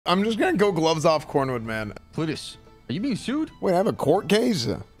I'm just gonna go gloves off Cornwood, man. Cletus, are you being sued? Wait, I have a court case?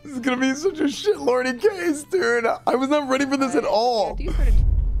 This is gonna be such a shitlordy case, dude. I was not ready for this at all.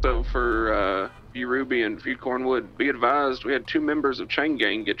 So for Ruby and Cornwood, be advised we had 2 members of Chain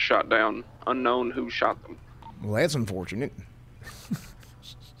Gang get shot down. Unknown who shot them. Well, that's unfortunate.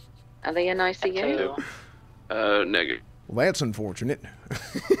 Are they in ICU? Negative. Well, that's unfortunate.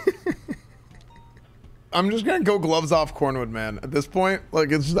 I'm just gonna go gloves off Cornwood, man. At this point,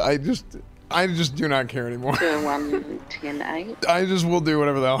 like I just do not care anymore. 110-8. I just will do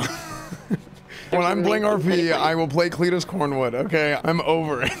whatever the hell. When I'm playing RP, I will play Cletus Cornwood. Okay, I'm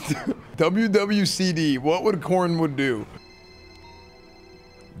over it. WWCD. What would Cornwood do?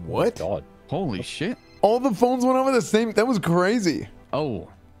 What? God. Holy shit. All the phones went over the same. That was crazy. Oh,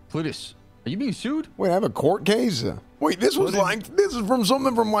 Cletus, are you being sued? Wait, I have a court case? Wait, this was this is from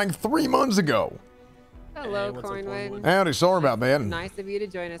something from like 3 months ago. Hello, Cornwood. Howdy, sorry about that. Nice of you to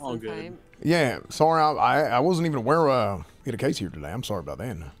join us on time. Yeah, sorry, I wasn't even aware we had a case here today. I'm sorry about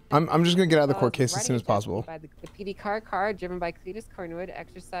that. I'm just gonna get out of the court case as soon as possible. By the PD car driven by Cletus Cornwood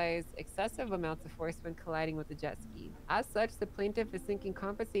exercised excessive amounts of force when colliding with the jet ski. As such, the plaintiff is seeking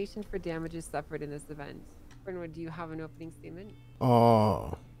compensation for damages suffered in this event. Cornwood, do you have an opening statement?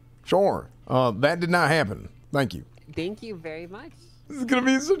 Sure. That did not happen. Thank you. Thank you very much. This is gonna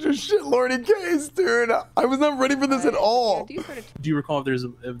be such a shitlordy case, dude. I was not ready for this at all. Do you recall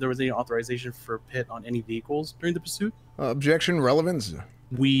if there was any authorization for pit on any vehicles during the pursuit? Objection, relevance.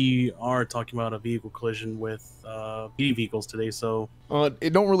 We are talking about a vehicle collision with PD vehicles today, so...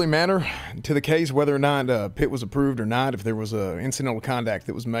 It don't really matter to the case whether or not pit was approved or not if there was incidental contact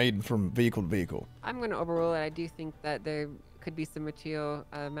that was made from vehicle to vehicle. I'm going to overrule it. I do think that there could be some material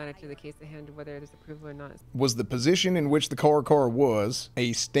matter to the case at hand, whether it is approval or not. Was the position in which the car was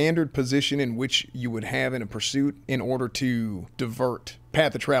a standard position in which you would have in a pursuit in order to divert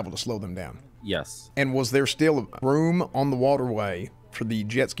path of travel to slow them down? Yes. And was there still room on the waterway for the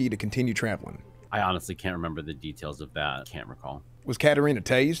jet ski to continue traveling? I honestly can't remember the details of that. Can't recall. Was Katerina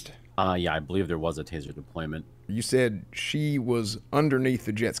tased? Yeah, I believe there was a taser deployment. You said she was underneath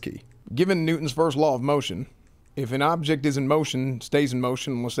the jet ski. Given Newton's first law of motion, if an object is in motion, stays in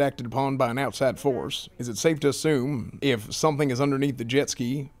motion unless acted upon by an outside force, is it safe to assume if something is underneath the jet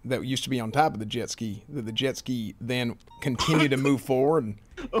ski that used to be on top of the jet ski, that the jet ski then continue to move forward?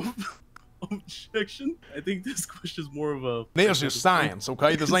 Objection? I think this question is more of a... This is science,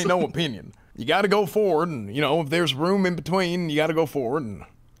 okay? This ain't no opinion. You gotta go forward, and, you know, if there's room in between, you gotta go forward. And...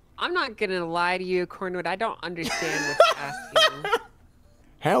 I'm not gonna lie to you, Cornwood. I don't understand what you're asking.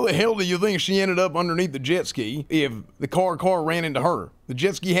 How the hell do you think she ended up underneath the jet ski if the car ran into her? The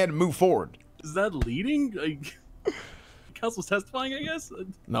jet ski had to move forward. Is that leading? Like, counsel's testifying, I guess?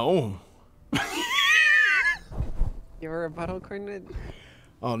 No. You're a rebuttal, Cornwood?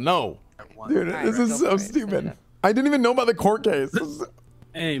 Oh, no. Dude, this is so stupid. I didn't even know about the court case.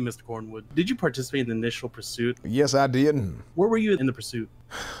 Hey, Mr. Cornwood, did you participate in the initial pursuit? Yes, I did. Where were you in the pursuit?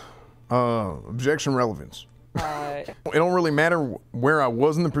 Objection, relevance. It don't really matter where I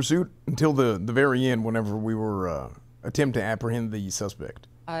was in the pursuit until the very end whenever we were attempting to apprehend the suspect.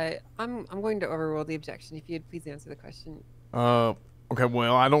 I'm going to overrule the objection. If you'd please answer the question. Okay,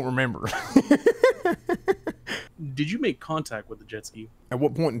 well, I don't remember. Did you make contact with the jet ski? At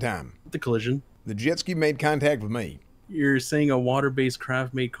what point in time? The collision. The jet ski made contact with me. You're saying a water-based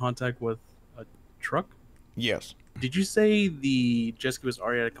craft made contact with a truck? Yes. Did you say the jet ski was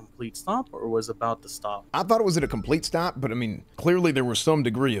already at a complete stop or was about to stop? I thought it was at a complete stop, but I mean, clearly there was some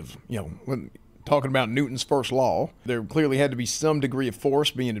degree of, you know, when talking about Newton's first law, there clearly had to be some degree of force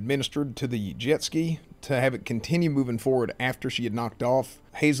being administered to the jet ski to have it continue moving forward after she had knocked off.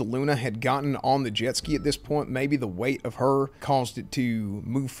 Hazel Luna had gotten on the jet ski at this point. Maybe the weight of her caused it to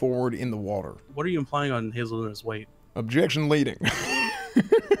move forward in the water. What are you implying on Hazel Luna's weight? Objection leading.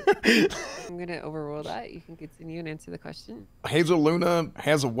 I'm going to overrule that. You can continue and answer the question. Hazel Luna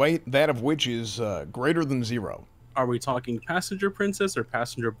has a weight, that of which is greater than 0. Are we talking passenger princess or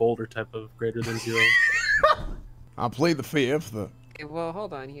passenger boulder type of greater than 0? I plead the 5th. Okay, well,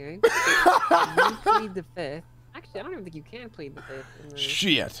 hold on here. You plead the 5th. Actually, I don't even think you can plead the 5th.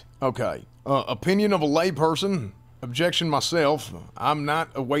 Shit. Okay. Opinion of a layperson. Objection myself. I'm not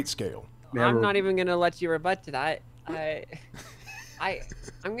a weight scale. I'm not even going to let you rebut to that.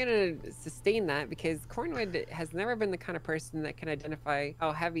 I'm going to sustain that because Cornwood has never been the kind of person that can identify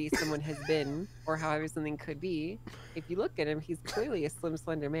how heavy someone has been or how heavy something could be. If you look at him, he's clearly a slim,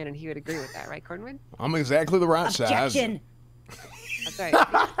 slender man, and he would agree with that, right, Cornwood? I'm exactly the right size. That's right.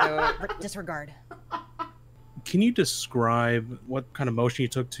 So, disregard. Can you describe what kind of motion you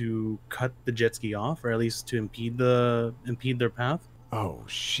took to cut the jet ski off, or at least to impede their path? Oh,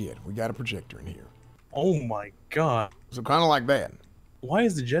 shit. We got a projector in here. Oh my god. So kind of like that. Why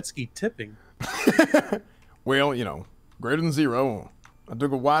is the jet ski tipping? Well, you know, greater than zero. I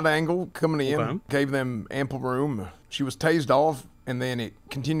took a wide angle coming in, Okay. gave them ample room. She was tased off, and then it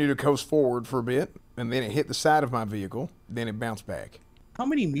continued to coast forward for a bit, and then it hit the side of my vehicle. Then it bounced back. How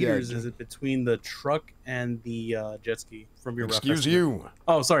many meters Yeah. is it between the truck and the jet ski from your rough Excuse estimate? you.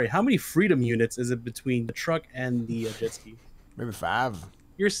 Oh, sorry. How many freedom units is it between the truck and the jet ski? Maybe 5.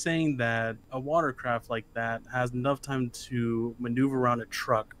 You're saying that a watercraft like that has enough time to maneuver around a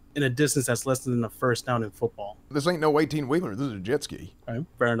truck in a distance that's less than a first down in football. This ain't no 18-wheeler. This is a jet ski. All right,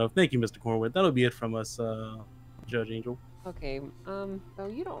 fair enough. Thank you, Mr. Cornwood. That'll be it from us, Judge Angel. Okay, so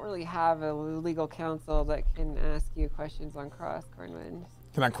you don't really have a legal counsel that can ask you questions on cross, Cornwood.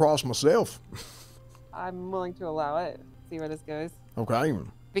 Can I cross myself? I'm willing to allow it. See where this goes. Okay.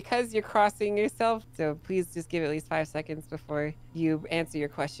 Because you're crossing yourself, so please just give at least 5 seconds before you answer your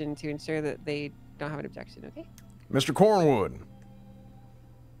question to ensure that they don't have an objection, okay? Mr. Cornwood.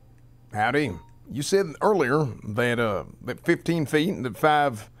 Howdy. You said earlier that that 15 feet and that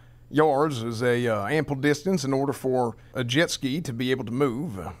 5 yards is a ample distance in order for a jet ski to be able to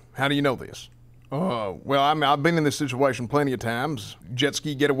move. How do you know this? Well, I mean, I've been in this situation plenty of times, jet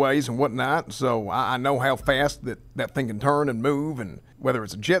ski getaways and whatnot, so I know how fast that thing can turn and move, and whether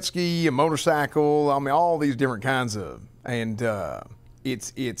it's a jet ski, a motorcycle, I mean, all these different kinds of, and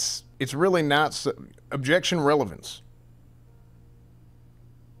it's really not objection relevance.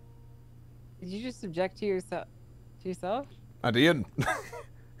 Did you just object to yourself? I did.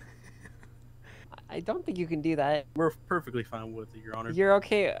 I don't think you can do that. We're perfectly fine with it, Your Honor. You're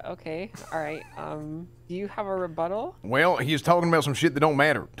okay. Okay. All right. Do you have a rebuttal? Well, he's talking about some shit that don't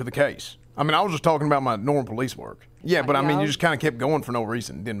matter to the case. I mean, I was just talking about my normal police work. Yeah, but I mean, you just kind of kept going for no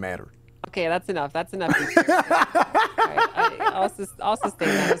reason. It didn't matter. Okay, that's enough. That's enough. All right, I'll sustain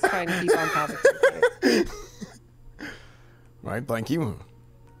that. Let's try and keep on topic. All right, thank you.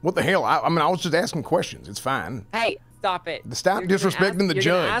 What the hell? I mean, I was just asking questions. It's fine. Hey, stop it. Stop disrespecting the You're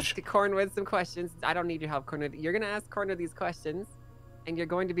gonna judge. ask Cornwood some questions. I don't need your help, Cornwood. You're gonna ask Cornwood these questions, and you're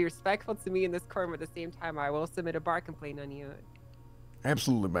going to be respectful to me in this courtroom at the same time. I will submit a bar complaint on you.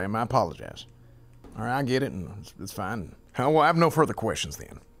 Absolutely, ma'am. I apologize. All right, I get it, and it's fine. Well, I have no further questions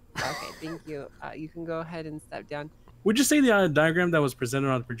then. Okay, thank you. You can go ahead and step down. Would you say the diagram that was presented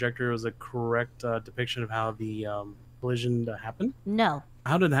on the projector was a correct depiction of how the collision happened? No.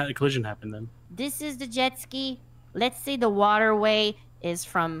 How did that collision happen then? This is the jet ski. Let's say the waterway is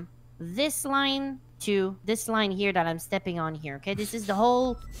from this line to this line here that I'm stepping on here. Okay, this is the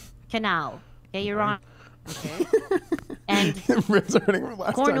whole canal. Okay, you're on. Okay. And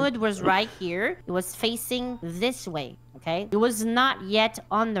Cornwood was right here. It was facing this way. Okay, it was not yet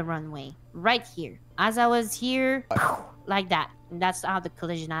on the runway. Right here. As I was here, like that. And that's how the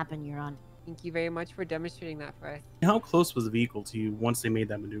collision happened, Your Honor. Thank you very much for demonstrating that for us. How close was the vehicle to you once they made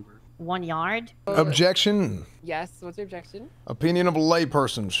that maneuver? 1 yard. Objection. Yes, what's your objection? Opinion of a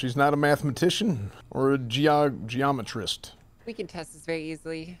layperson. She's not a mathematician or a geometrist. We can test this very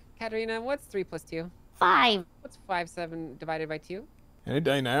easily. Katerina, what's 3 plus 2? 5. What's 5/7 divided by 2? Any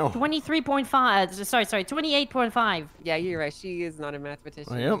day now. 23.5. Sorry, 28.5. Yeah, you're right. She is not a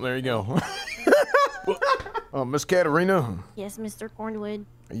mathematician. Well, there you go. Miss Katerina, Yes, Mr. Cornwood.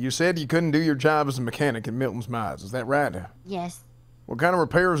 you said you couldn't do your job as a mechanic in Milton's Mines. Is that right? Yes. What kind of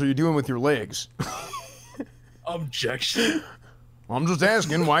repairs are you doing with your legs? Objection? I'm just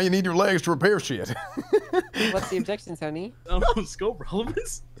asking why you need your legs to repair shit. What's the objection, Tony? Scope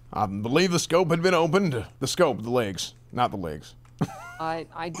relevance? I believe the scope had been opened. The scope, the legs, not the legs.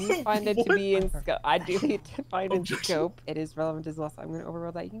 I do find it to be in scope. I do find in scope. It is relevant as well, so I'm going to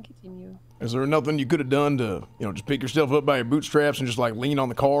overrule that. You can continue. Is there nothing you could have done to, just pick yourself up by your bootstraps and just like lean on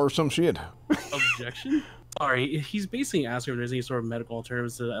the car or some shit? Objection? Sorry, he's basically asking if there's any sort of medical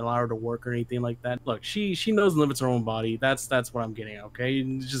alternatives to allow her to work or anything like that. Look, she knows the limits of her own body. That's what I'm getting at, okay?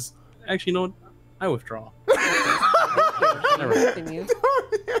 Just, actually, you know what? I withdraw. Continue.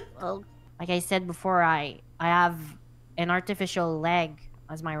 Well, like I said before, I have an artificial leg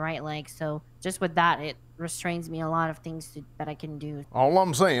as my right leg, so just with that, it restrains me a lot of things that I can do. All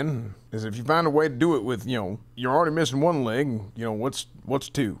I'm saying is if you find a way to do it with, you're already missing one leg, what's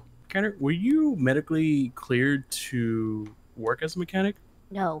 2? Connor, were you medically cleared to work as a mechanic?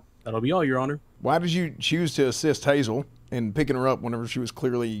 No. That'll be all, Your Honor. Why did you choose to assist Hazel in picking her up whenever she was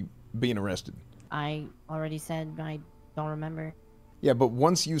clearly being arrested? I already said I don't remember. Yeah, but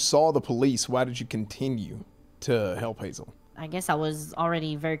once you saw the police, why did you continue to help Hazel? I guess I was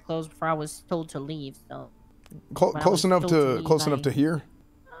already very close before I was told to leave, so... Close enough to hear?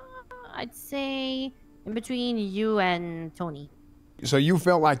 I'd say in between you and Tony. So you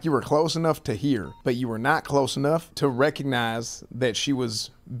felt like you were close enough to hear, but you were not close enough to recognize that she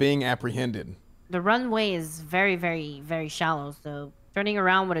was being apprehended. The runway is very, very, very shallow, so turning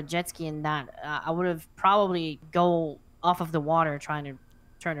around with a jet ski in that, I would have probably go off of the water trying to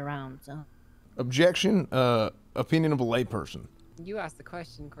turn around. So. Objection, opinion of a layperson. You asked the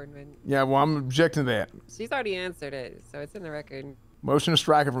question, Cornwood. Yeah, well, I'm objecting to that. She's already answered it, so it's in the record. Motion to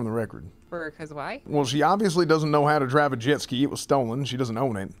strike it from the record. Because why? Well, she obviously doesn't know how to drive a jet ski. It was stolen. She doesn't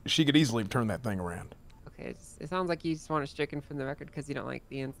own it. She could easily turn that thing around. Okay, it sounds like you just want to stricken from the record because you don't like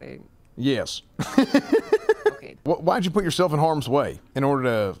the answer. Yes. Okay. Why'd you put yourself in harm's way in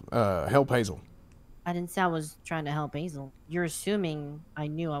order to help Hazel? I didn't say I was trying to help Hazel. You're assuming I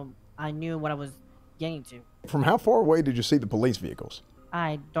knew what I was getting to. From how far away did you see the police vehicles?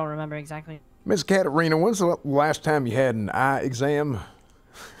 I don't remember exactly. Miss Katerina, when's the last time you had an eye exam?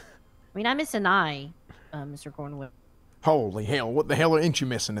 I mean, I miss an eye, Mr. Cornwood. Holy hell, what the hell ain't you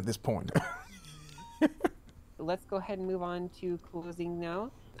missing at this point? Let's go ahead and move on to closing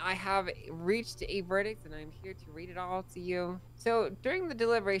now. I have reached a verdict and I'm here to read it all to you. So during the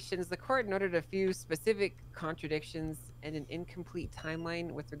deliberations, the court noted a few specific contradictions and an incomplete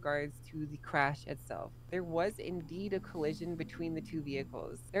timeline with regards to the crash itself. There was indeed a collision between the two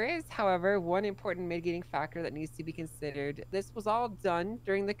vehicles. There is, however, one important mitigating factor that needs to be considered. This was all done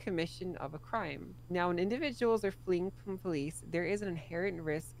during the commission of a crime. Now, when individuals are fleeing from police, there is an inherent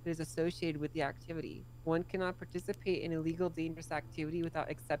risk that is associated with the activity. One cannot participate in illegal, dangerous activity without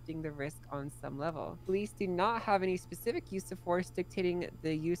accepting the risk on some level. Police do not have any specific use of force dictating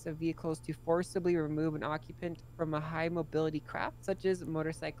the use of vehicles to forcibly remove an occupant from a high mobility craft, such as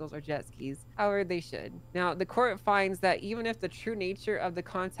motorcycles or jet skis. However, they should. Now, the court finds that even if the true nature of the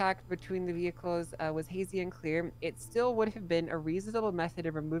contact between the vehicles was hazy and clear, it still would have been a reasonable method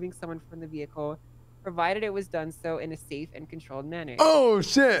of removing someone from the vehicle, provided it was done so in a safe and controlled manner. Oh,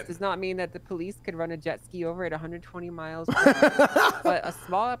 This shit! does not mean that the police could run a jet ski over at 120 miles per hour, but a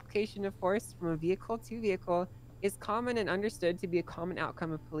small application of force from a vehicle to vehicle is common and understood to be a common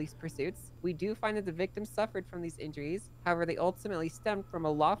outcome of police pursuits. We do find that the victim suffered from these injuries. However, they ultimately stemmed from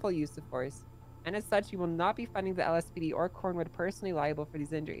a lawful use of force. And as such, you will not be finding the LSPD or Cornwood personally liable for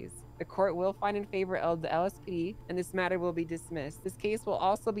these injuries. The court will find in favor of the LSPD, and this matter will be dismissed. This case will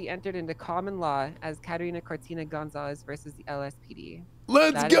also be entered into common law as Caterina Cortina Gonzalez versus the LSPD.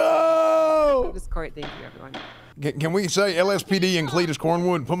 Let's go! This court, thank you, everyone. Can we say LSPD and Cletus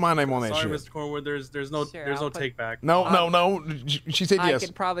Cornwood? Put my name on that Sorry, shit. Mr. Cornwood. There's no take back. No. She said yes.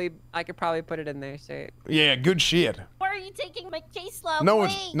 I could probably put it in there, sure. Yeah, good shit. Why are you taking my case law No,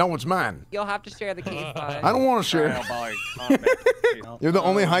 away? it's mine. You'll have to share the case law. I don't want to share. You're the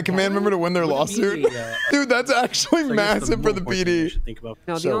only high command member to win their lawsuit. Dude, that's actually massive for the PD.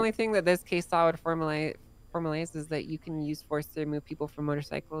 No, the only thing that this case law would formalize is that you can use force to remove people from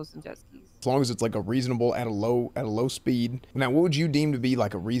motorcycles and jet skis. As long as it's like a reasonable at a low speed. Now, what would you deem to be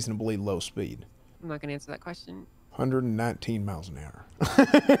like a reasonably low speed? I'm not gonna answer that question. 119 miles an hour.